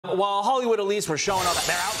While Hollywood elites were showing off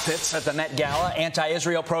their outfits at the Met Gala,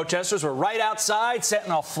 anti-Israel protesters were right outside,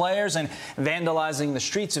 setting off flares and vandalizing the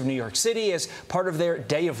streets of New York City as part of their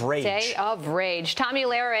Day of Rage. Day of Rage. Tomi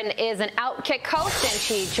Lahren is an OutKick host, and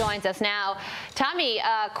she joins us now. Tomi,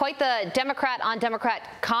 quite the Democrat-on-Democrat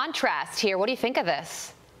contrast here. What do you think of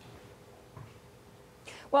this?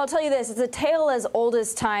 Well, I'll tell you this, it's a tale as old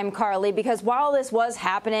as time, Carly, because while this was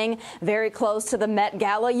happening very close to the Met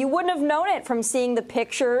Gala, you wouldn't have known it from seeing the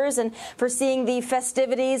pictures and for seeing the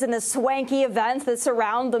festivities and the swanky events that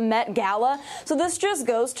surround the Met Gala. So this just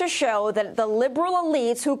goes to show that the liberal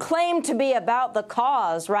elites who claim to be about the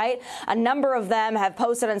cause, right? A number of them have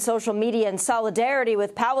posted on social media in solidarity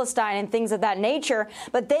with Palestine and things of that nature,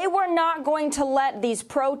 but they were not going to let these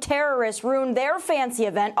pro-terrorists ruin their fancy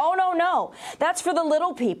event. Oh, no, no. That's for the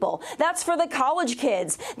little people. That's for the college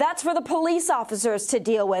kids. That's for the police officers to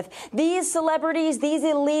deal with. These celebrities, these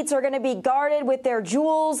elites are going to be guarded with their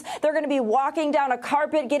jewels. They're going to be walking down a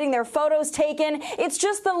carpet, getting their photos taken. It's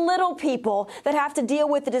just the little people that have to deal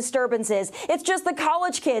with the disturbances. It's just the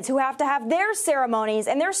college kids who have to have their ceremonies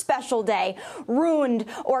and their special day ruined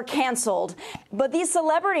or canceled. But these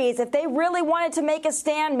celebrities, if they really wanted to make a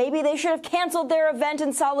stand, maybe they should have canceled their event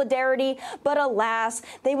in solidarity. But alas,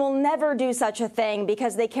 they will never do such a thing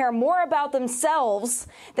because they care more about themselves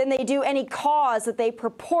than they do any cause that they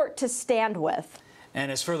purport to stand with.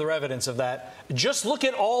 And as further evidence of that, just look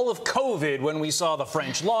at all of COVID when we saw the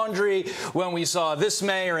French Laundry, when we saw this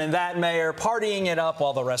mayor and that mayor partying it up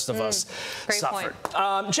while the rest of us suffered.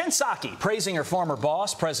 Jen Psaki praising her former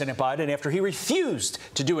boss, President Biden, after he refused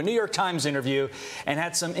to do a New York Times interview and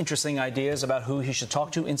had some interesting ideas about who he should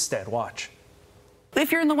talk to instead. Watch.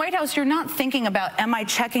 If you're in the White House, you're not thinking about, am I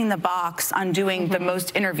checking the box on doing the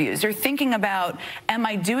most interviews? You're thinking about, am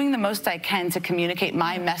I doing the most I can to communicate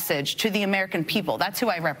my message to the American people? That's who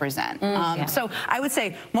I represent. So I would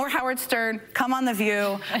say more Howard Stern, come on The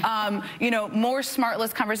View, you know, more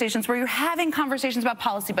smartless conversations where you're having conversations about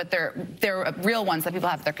policy, but they're real ones that people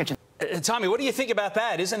have at their kitchen. Tomi, what do you think about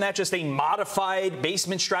that? Isn't that just a modified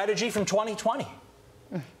basement strategy from 2020?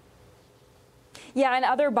 Yeah, and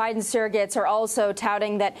other Biden surrogates are also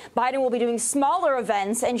touting that Biden will be doing smaller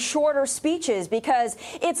events and shorter speeches because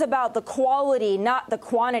it's about the quality, not the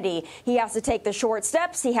quantity. He has to take the short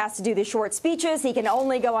steps. He has to do the short speeches. He can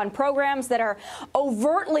only go on programs that are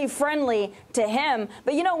overtly friendly to him.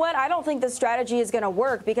 But you know what? I don't think this strategy is going to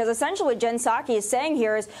work because essentially what Jen Psaki is saying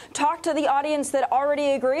here is talk to the audience that already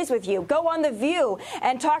agrees with you. Go on The View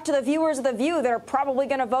and talk to the viewers of The View that are probably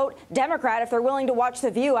going to vote Democrat. If they're willing to watch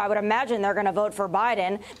The View, I would imagine they're going to vote for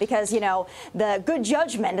Biden because, you know, the good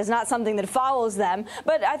judgment is not something that follows them.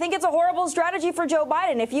 But I think it's a horrible strategy for Joe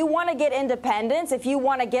Biden. If you want to get independents, if you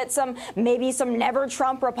want to get maybe some never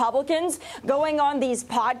Trump Republicans going on these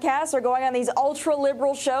podcasts or going on these ultra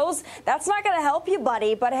liberal shows, that's not going to help you,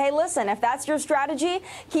 buddy. But hey, listen, if that's your strategy,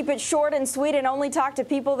 keep it short and sweet and only talk to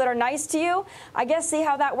people that are nice to you. I guess see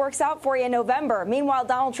how that works out for you in November. Meanwhile,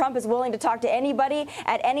 Donald Trump is willing to talk to anybody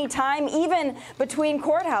at any time, even between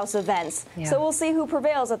courthouse events. So we'll see who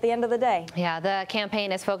prevails at the end of the day. Yeah, the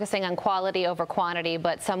campaign is focusing on quality over quantity,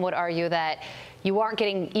 but some would argue that you aren't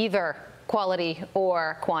getting either quality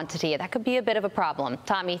or quantity. That could be a bit of a problem.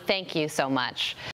 Tomi, thank you so much.